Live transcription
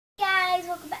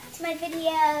welcome back to my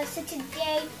video. So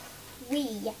today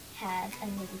we have a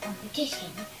movie competition.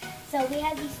 So we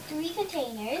have these 3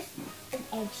 containers, an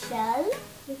eggshell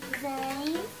with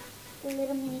designs, a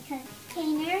little mini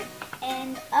container,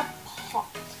 and a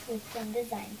pot with some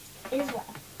designs as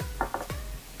well.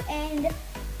 And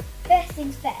first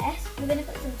things first, we're going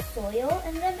to put some soil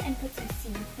in them and put some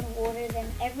seeds and water them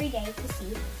every day to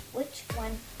see which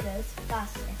one grows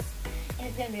fastest. And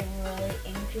it's going to be really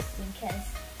interesting because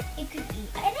it could be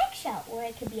an eggshell, or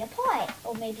it could be a pot,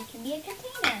 or maybe it can be a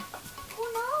container. Who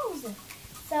knows?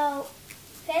 So,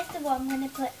 first of all, I'm going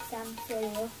to put some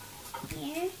soil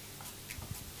here.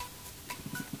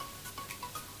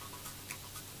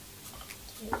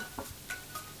 Okay.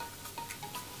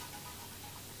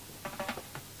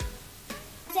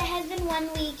 It has been 1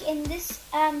 week, and this,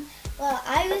 well,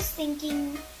 I was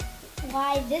thinking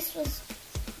why this was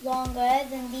longer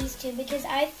than these 2, because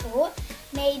I thought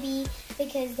maybe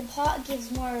because the pot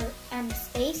gives more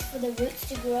space for the roots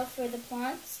to grow for the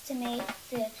plants to make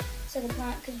so the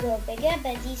plant could grow bigger,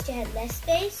 but these 2 had less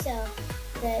space, so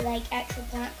the actual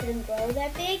plant couldn't grow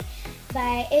that big.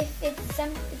 But if it's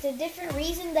a different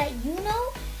reason that you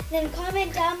know, then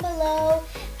comment down below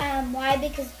why,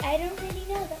 because I don't really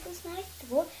know. That was my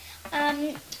thought.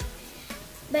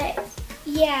 But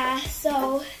yeah,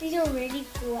 so these are really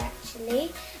cool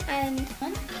actually.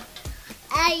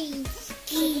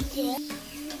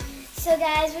 So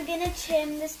guys, we're gonna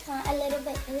trim this plant a little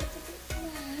bit more.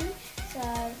 So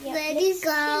yeah. Where'd it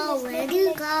go? Where'd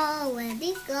it go? Where'd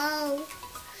it go?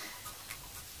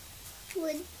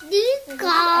 Where'd it go?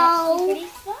 Actually pretty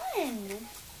fun.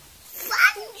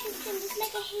 Fun! Interesting, just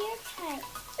like a haircut.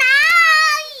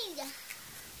 Bye!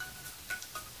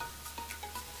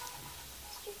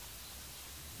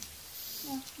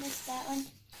 No, missed that one.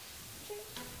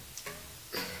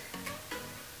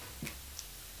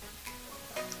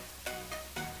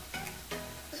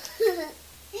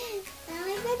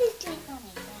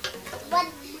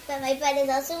 But my friend is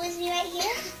also with me right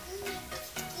here.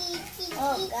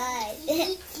 Oh god.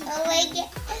 Oh my god.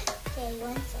 Okay,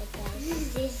 one sec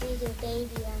guys. This is your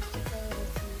baby wants to play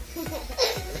with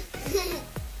me.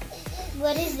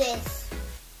 What is this?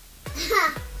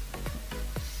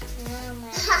 Oh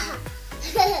my god.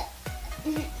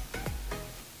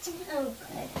 Oh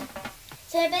good.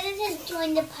 So I better just join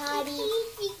the party.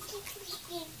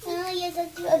 Oh you're so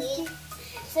cute.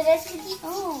 So that's just,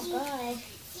 oh god.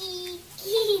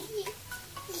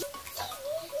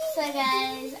 So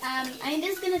guys, I'm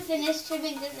just gonna finish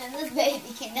trimming this, and this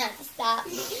baby cannot stop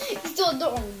me. So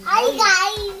don't. Hi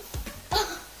guys.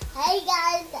 Hi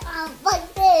guys. But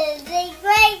this is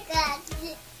great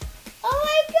guys. Oh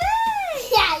my god.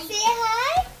 Yeah. Say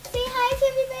hi. Say hi to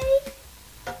everybody.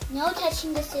 No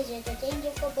touching the scissors. They're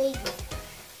dangerous for babies.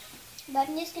 But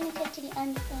I'm just gonna cut to the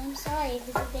end. I'm sorry.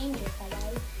 This is dangerous,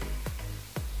 guys.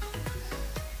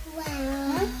 Wow.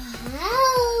 Huh?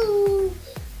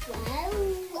 Wow. Wow.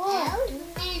 Wow. Oh,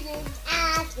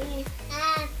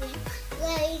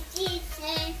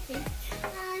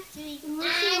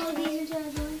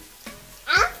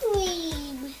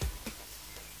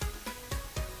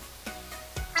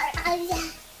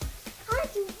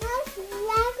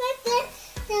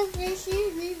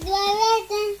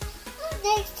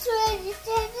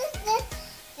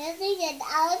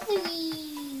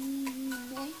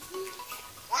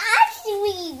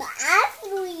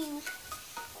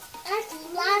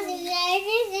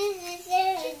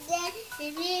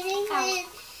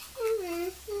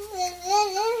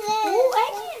 I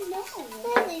didn't know.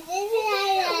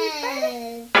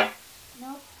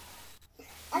 Nope.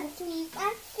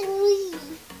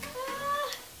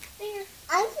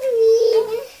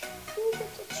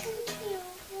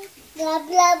 Blah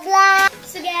blah blah.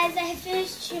 So guys, I have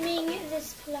finished trimming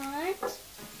this plant.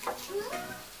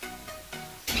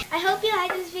 I hope you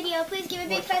liked this video. Please give a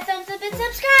big fat thumbs up and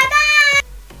subscribe. Bye!